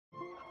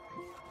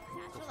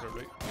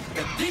Right.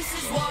 This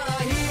is what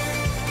I hear.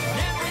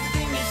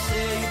 Everything you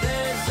say,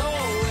 there's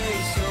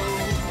always so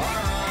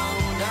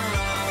around,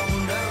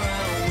 around,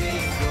 around we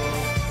go.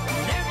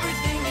 And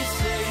everything you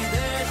say,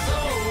 there's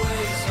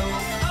always so.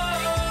 Oh,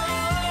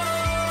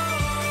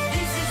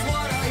 this is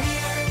what I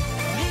hear.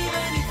 And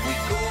even if we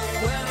go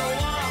where the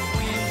wild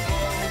wind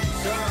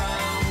blows,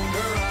 around,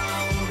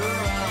 around,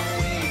 around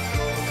we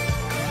go.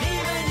 And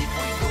even if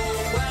we go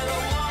where the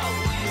wild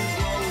wind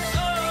blows,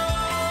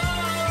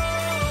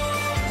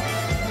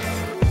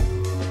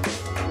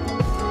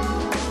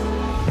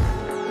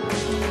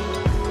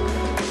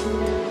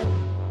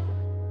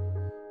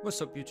 What's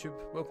up YouTube?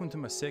 Welcome to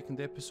my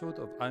second episode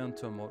of Iron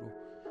to Immortal.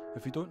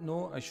 If you don't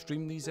know, I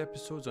stream these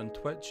episodes on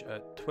Twitch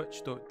at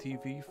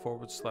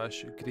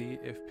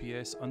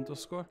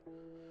twitch.tv/GRAYFPS_.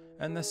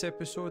 In this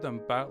episode I'm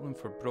battling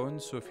for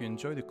bronze, so if you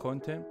enjoy the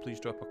content, please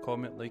drop a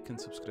comment, like and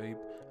subscribe,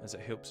 as it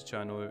helps the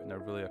channel out and I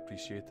really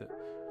appreciate it.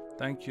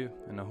 Thank you,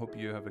 and I hope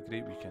you have a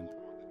great weekend.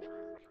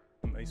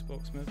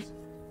 Icebox mids.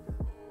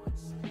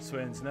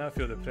 Swens, now I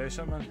feel the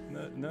pressure, man.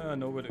 Now I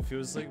know what it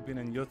feels like being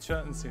in your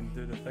chat and saying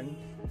do the thing.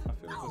 I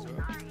feel it as well.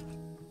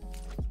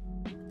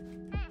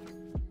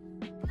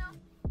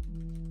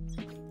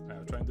 Right,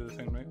 I'll try and do the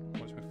thing right.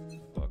 Watch me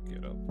fuck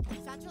it up.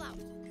 Satchel out.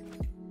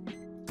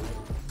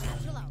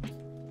 Satchel out.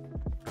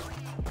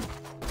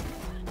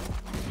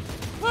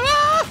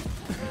 Ah!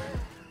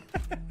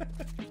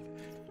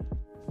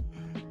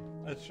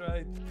 I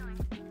tried.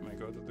 Oh my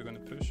god, are they going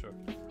to push her?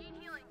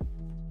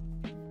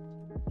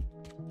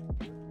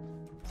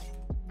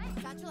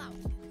 Satchel out.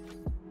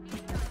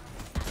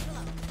 Satchel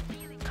out.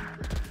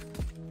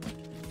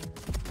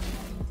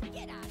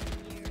 Get out of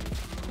here.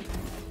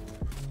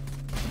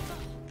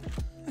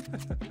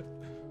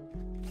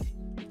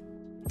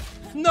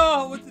 No!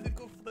 I wanted to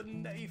go for the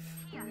knife!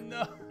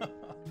 No!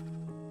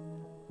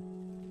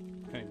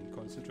 I can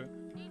concentrate.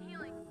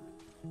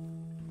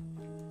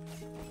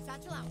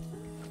 Satchel out.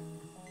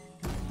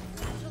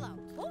 Satchel out.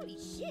 Holy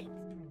shit.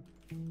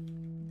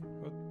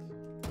 What?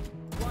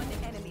 One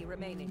enemy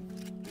remaining.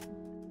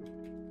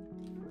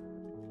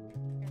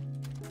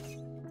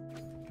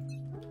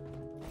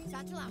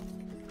 Satchel out.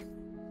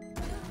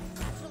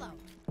 Satchel out.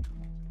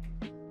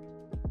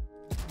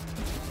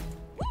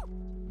 Woo!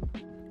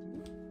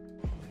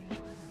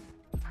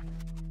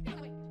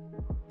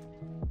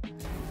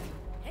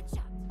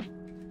 Headshot.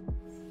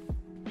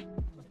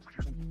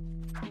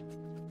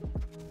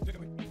 Look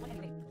at me. One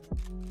enemy.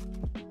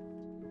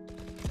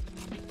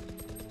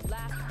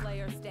 Last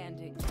player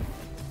standing.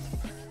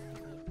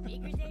 The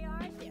bigger they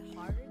are, the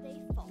harder they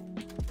fall.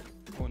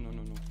 Oh no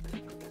no no.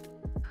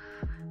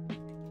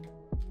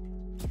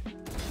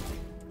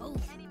 Oh.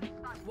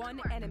 One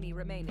enemy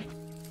remaining.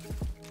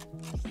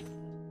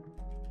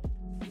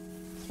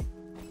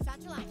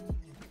 Satchel out.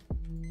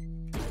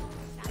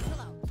 Satchel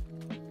out.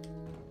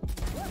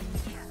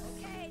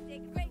 Okay,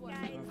 take a break,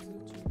 guys.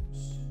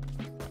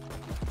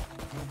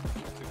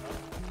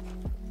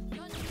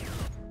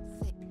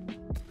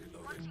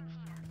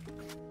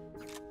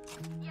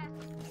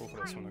 Go for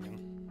this one again.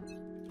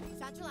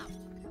 Satchel out.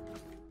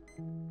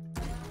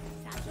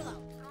 Satchel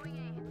out.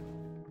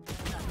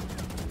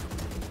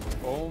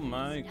 Oh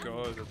my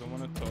god, I don't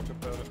want to talk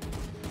about it.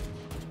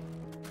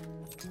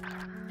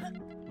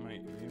 My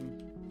aim.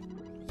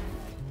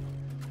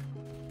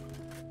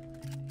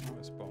 Oh,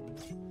 it's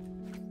bombed.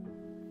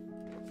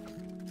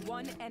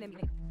 One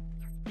enemy.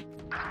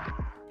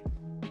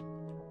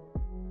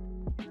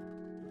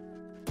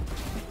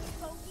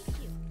 Bogey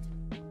cute.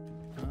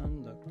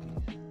 Unlucky.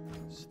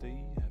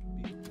 Stay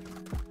happy.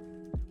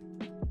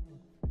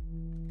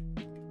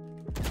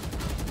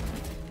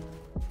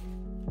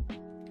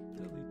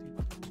 Deleted.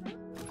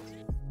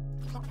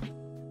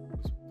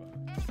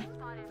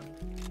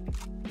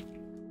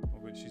 Oh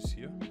wait, she's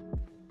here?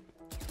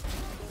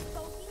 Bogey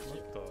What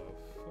cute. the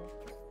fuck?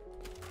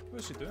 What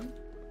is she doing?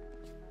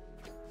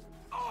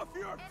 Off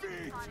your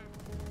feet!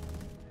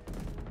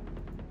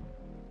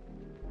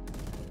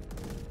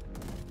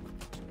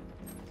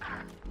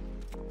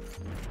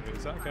 Wait,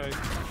 is that guy?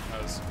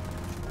 As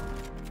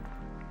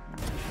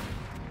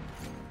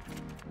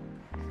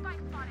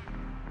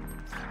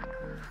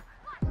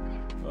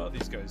what are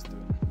these guys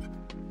doing?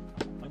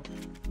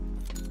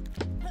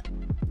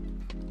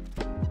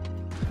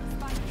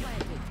 Spike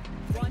planted.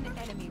 One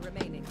enemy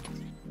remaining.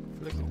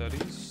 Look at that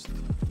east.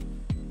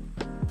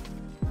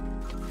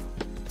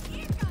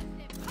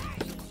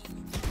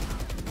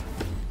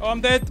 Oh, I'm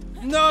dead!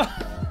 No!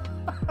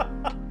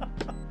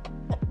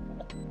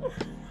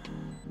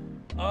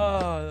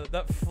 Oh,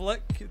 that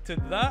flick to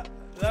that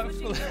Switching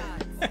flick.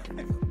 sides.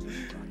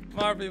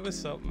 Marby,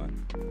 what's up, man?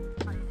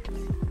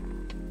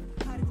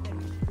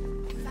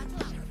 Satchel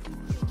out.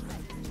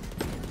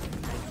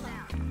 Satchel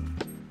out.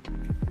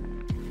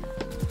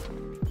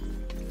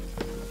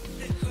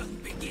 the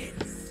hunt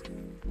begins.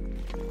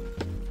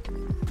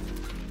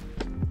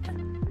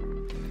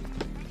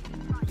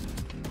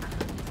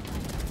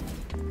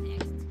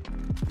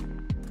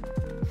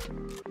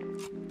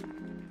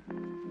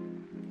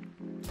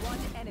 One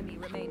enemy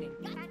remaining.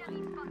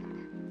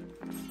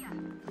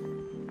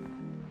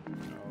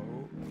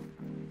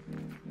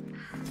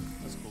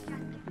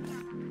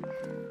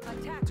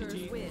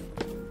 Defenders win.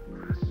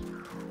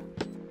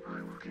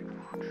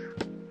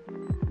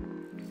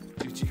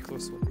 GG,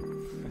 close one.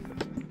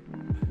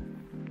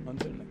 On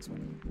to the next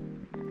one.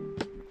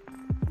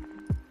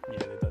 Yeah,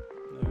 they did.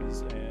 It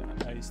was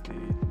nice to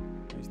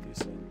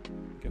say.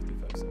 Gifted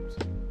 5 subs.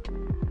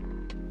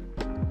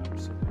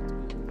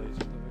 Absolute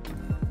legend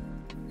of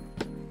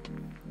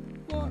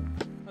it. What?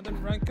 I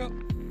didn't rank up.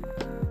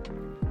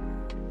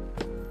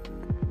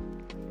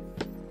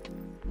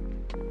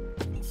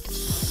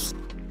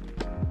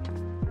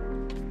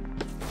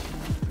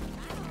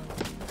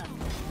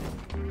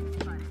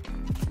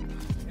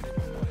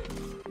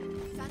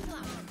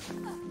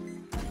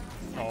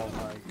 Oh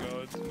my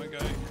god, my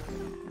guy.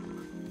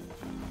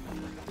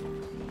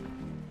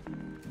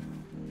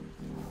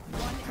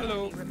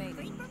 Hello.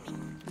 Remaining.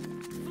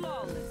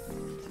 Flawless.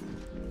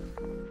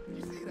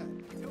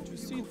 Did you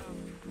see that?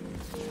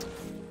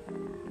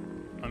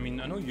 I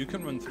mean, I know you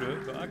can run through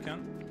it, but I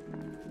can't.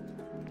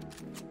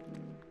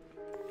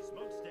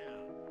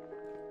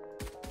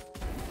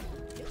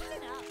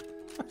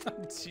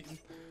 I'm cheating.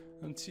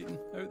 I'm cheating.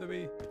 Out the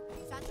way.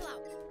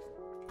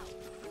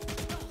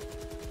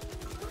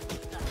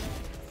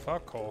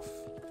 Fuck off.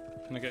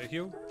 Can I get a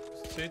heal?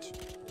 Sage?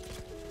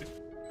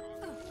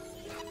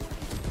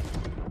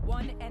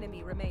 One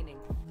enemy remaining.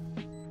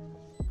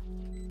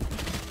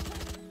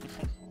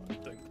 I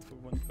dinked for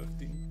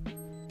 115.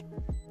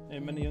 Hey,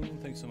 Mini Young,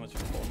 thanks so much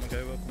for following my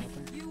guy. Welcome,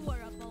 welcome. You were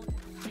a bold.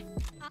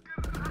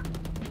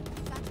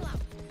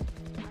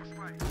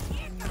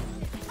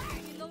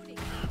 Reloading.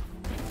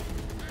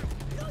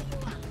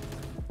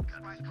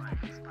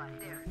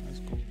 Let's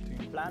go,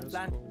 team. Plan, Let's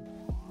plan. go.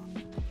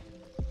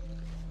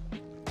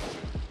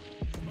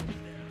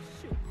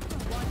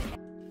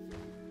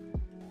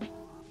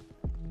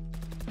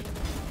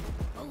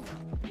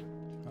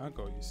 I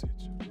got you,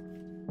 Sage.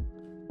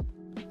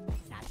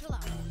 Satchel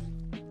out.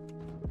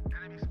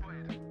 Enemy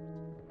spotted.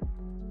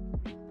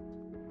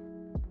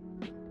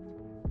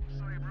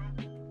 Sorry, bro.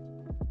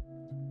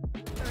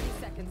 30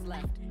 seconds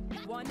left.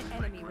 One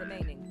enemy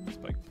remaining.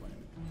 Spike plant.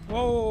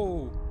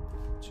 Whoa!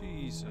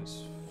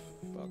 Jesus.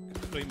 Fuck.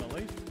 Frame my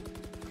life.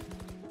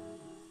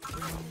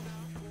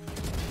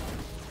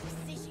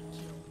 Precision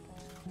kill.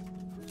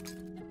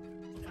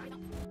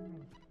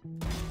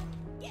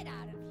 Get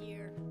out of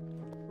here.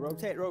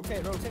 Rotate,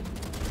 rotate, rotate.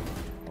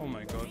 Oh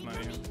my god,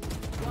 Mini Young.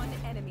 One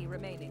enemy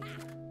remaining.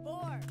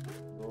 4.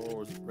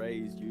 Oh,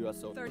 RAZE, you are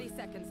so 30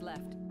 seconds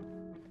left.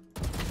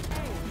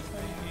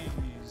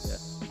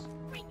 Nice.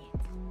 Bring it.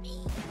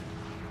 Me. Go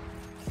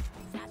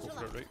Satchel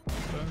for it, out. right?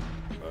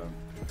 Bam.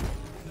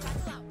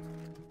 Satchel out.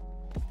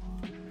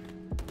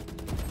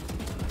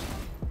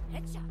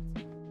 Headshot.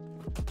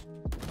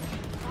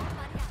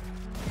 Somebody out.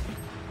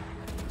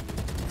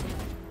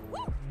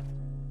 Woo!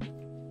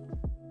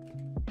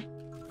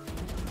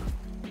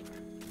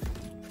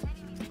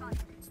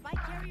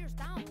 Spike carriers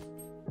down.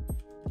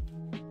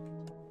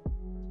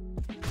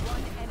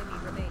 One enemy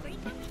remaining.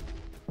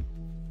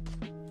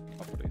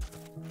 Operate.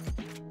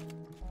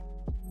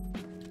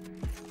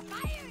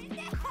 Fire in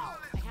the hole.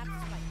 I have the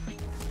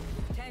spike.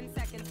 10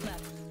 seconds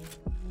left.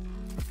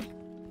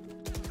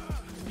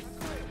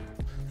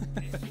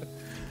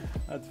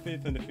 I had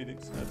faith in the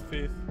Phoenix. I had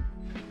faith.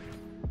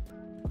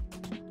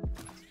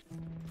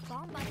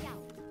 Somebody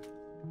out.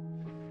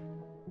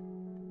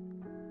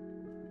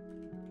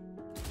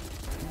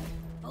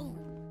 Oh.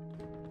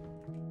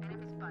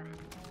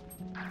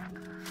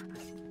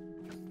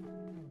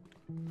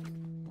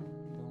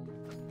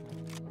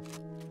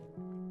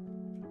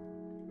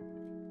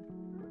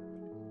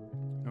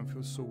 I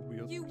feel so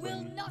weird You will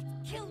playing not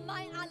kill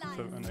my allies.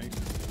 without a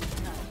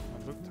knife.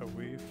 I looked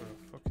away for a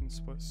fucking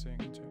split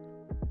second.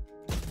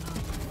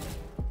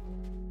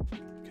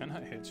 Can't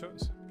hit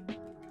headshots.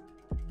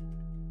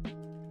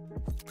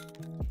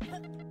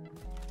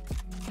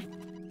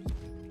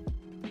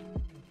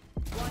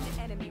 One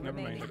enemy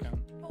Never mind, remaining. I can't.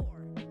 4.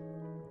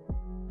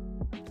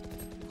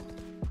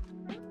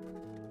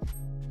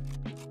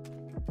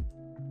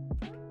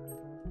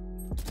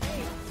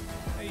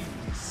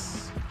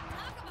 Nice.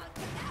 Talk about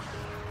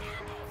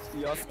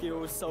damage. Your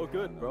skill is so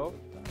good, bro.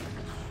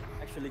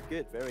 Actually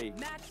good, very.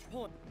 Match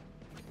point.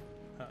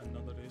 Hit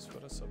another race for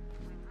a sub.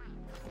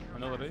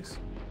 Another race?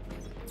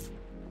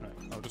 Right,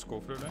 I'll just go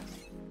for it now.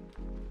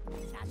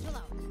 Satchel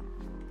out.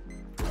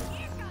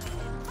 Here comes the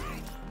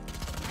party.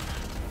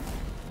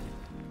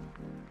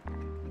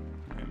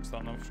 Okay, I'm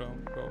starting off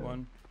strong. Got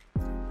one.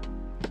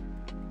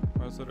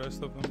 Where's the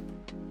rest of them?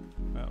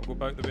 Right, I'll go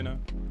back the way now.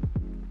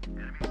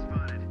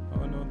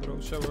 Oh no, they're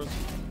all showers.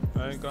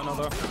 Right, got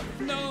another.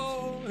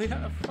 No! He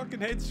had a fucking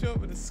headshot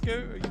with a scout.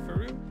 Are you for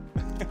real?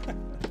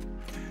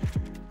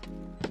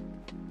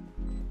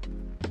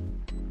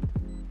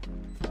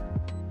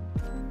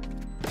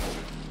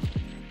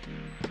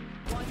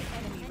 One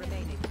enemy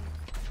remaining.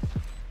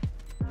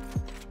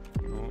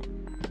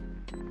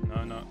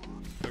 No, no.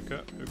 Hook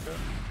it, hook it.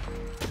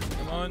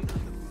 Come on.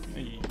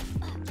 Hey.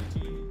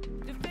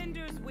 GG.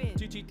 Defenders win.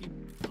 GG team.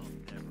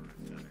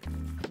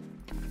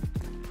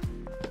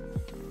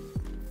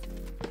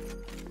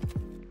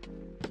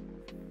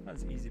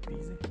 That's easy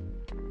peasy.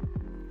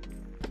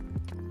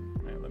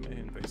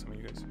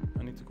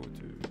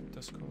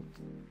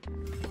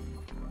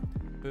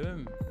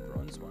 Boom.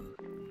 Bronze one.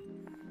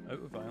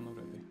 Out of iron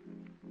already.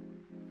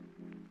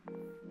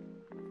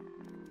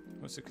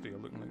 What's the career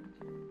looking like?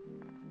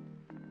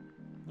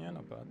 Yeah,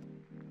 not bad.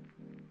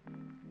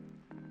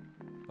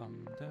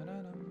 Bum da da